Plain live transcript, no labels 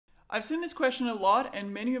I've seen this question a lot,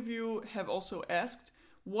 and many of you have also asked,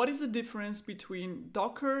 what is the difference between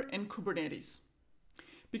Docker and Kubernetes?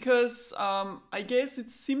 Because I guess it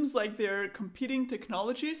seems like they're competing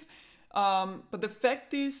technologies, but the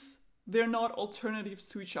fact is they're not alternatives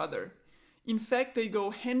to each other. In fact, they go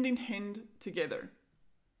hand in hand together.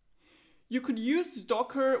 You could use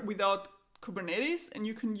Docker without Kubernetes, and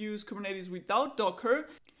you can use Kubernetes without Docker.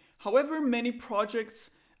 However, many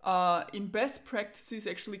projects in best practices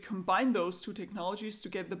actually combine those two technologies to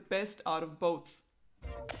get the best out of both.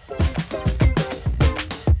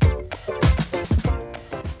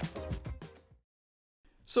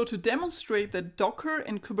 So to demonstrate that Docker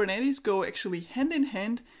and Kubernetes go actually hand in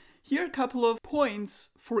hand, here are a couple of points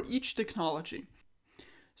for each technology.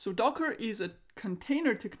 So Docker is a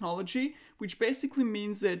container technology, which basically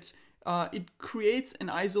means that it creates an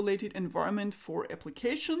isolated environment for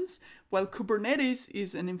applications, while Kubernetes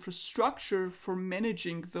is an infrastructure for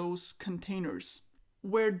managing those containers.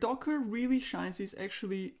 Where Docker really shines is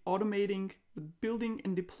actually automating the building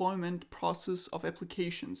and deployment process of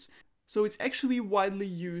applications. So it's actually widely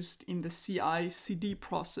used in the CI/CD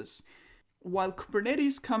process, while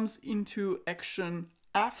Kubernetes comes into action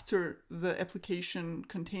after the application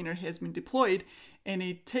container has been deployed, and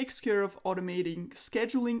it takes care of automating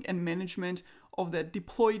scheduling and management of the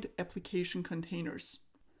deployed application containers.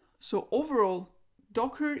 So overall,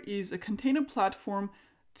 Docker is a container platform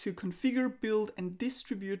to configure, build, and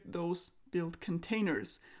distribute those built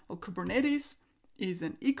containers, while Kubernetes is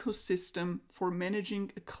an ecosystem for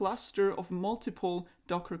managing a cluster of multiple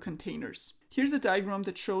Docker containers. Here's a diagram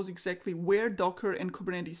that shows exactly where Docker and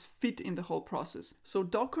Kubernetes fit in the whole process. So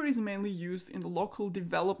Docker is mainly used in the local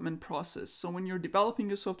development process. So when you're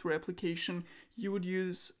developing a software application, you would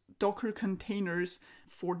use Docker containers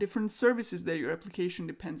for different services that your application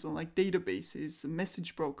depends on, like databases,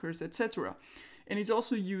 message brokers, etc. And it's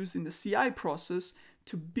also used in the CI process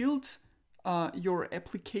to build your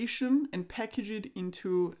application and package it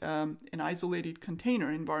into an isolated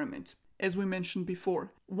container environment. As we mentioned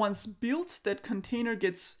before, once built, that container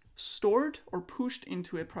gets stored or pushed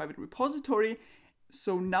into a private repository.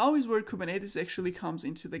 So now is where Kubernetes actually comes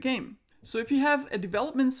into the game. So if you have a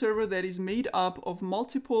development server that is made up of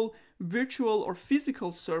multiple virtual or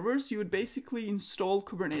physical servers, you would basically install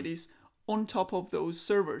Kubernetes on top of those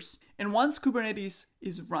servers. And once Kubernetes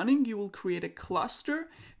is running, you will create a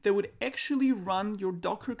cluster that would actually run your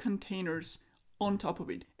Docker containers on top of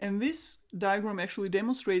it. And this diagram actually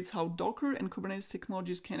demonstrates how Docker and Kubernetes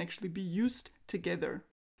technologies can actually be used together.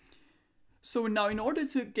 So now in order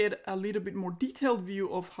to get a little bit more detailed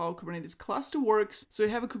view of how Kubernetes cluster works, so you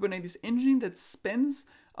have a Kubernetes engine that spans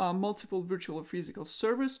multiple virtual or physical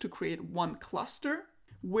servers to create one cluster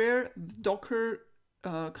where the Docker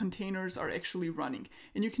containers are actually running.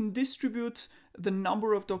 And you can distribute the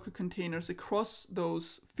number of Docker containers across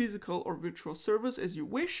those physical or virtual servers as you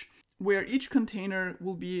wish, where each container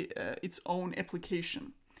will be its own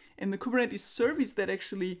application. And the Kubernetes service that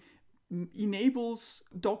actually enables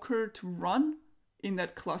Docker to run in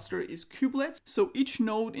that cluster is kubelets. So each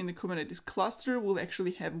node in the Kubernetes cluster will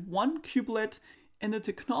actually have one kubelet, and the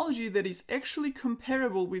technology that is actually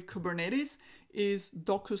comparable with Kubernetes is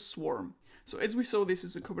Docker Swarm. So as we saw, this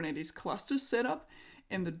is a Kubernetes cluster setup,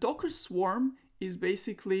 and the Docker Swarm is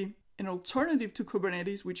basically an alternative to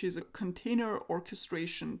Kubernetes, which is a container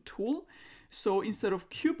orchestration tool. So instead of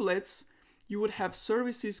kubelets, you would have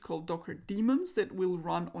services called Docker daemons that will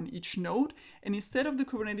run on each node. And instead of the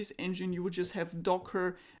Kubernetes engine, you would just have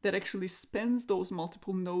Docker that actually spans those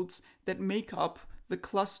multiple nodes that make up the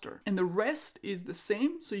cluster. And the rest is the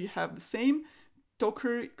same. So you have the same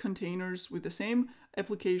Docker containers with the same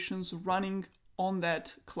applications running on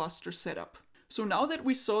that cluster setup. So now that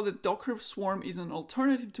we saw that Docker Swarm is an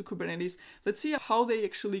alternative to Kubernetes, let's see how they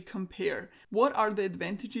actually compare. What are the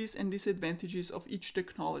advantages and disadvantages of each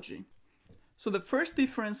technology? So the first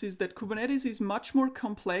difference is that Kubernetes is much more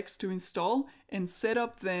complex to install and set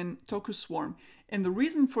up than Docker Swarm. And the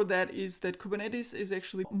reason for that is that Kubernetes is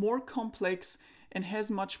actually more complex and has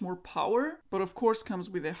much more power, but of course comes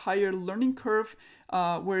with a higher learning curve,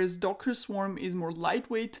 whereas Docker Swarm is more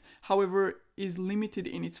lightweight, however, is limited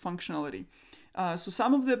in its functionality. So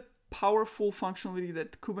some of the powerful functionality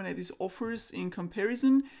that Kubernetes offers in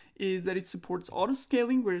comparison is that it supports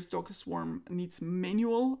auto-scaling, whereas Docker Swarm needs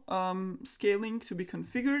manual scaling to be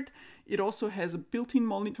configured. It also has a built-in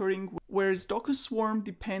monitoring, whereas Docker Swarm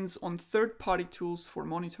depends on third-party tools for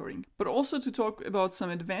monitoring. But also to talk about some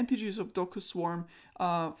advantages of Docker Swarm,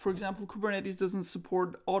 for example, Kubernetes doesn't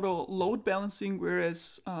support auto load balancing,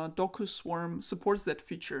 whereas Docker Swarm supports that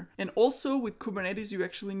feature. And also with Kubernetes, you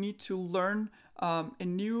actually need to learn a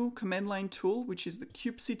new command line tool, which is the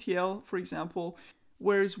kubectl, for example.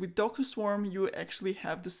 Whereas with Docker Swarm, you actually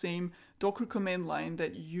have the same Docker command line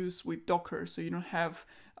that you use with Docker, so you don't have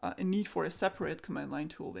a need for a separate command line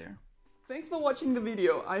tool there. Thanks for watching the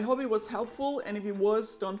video. I hope it was helpful, and if it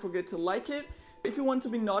was, don't forget to like it. If you want to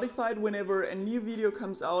be notified whenever a new video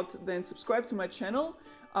comes out, then subscribe to my channel.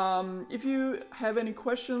 If you have any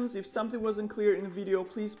questions, if something wasn't clear in the video,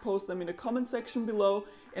 please post them in the comment section below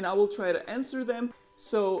and I will try to answer them.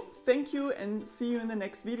 So thank you and see you in the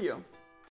next video.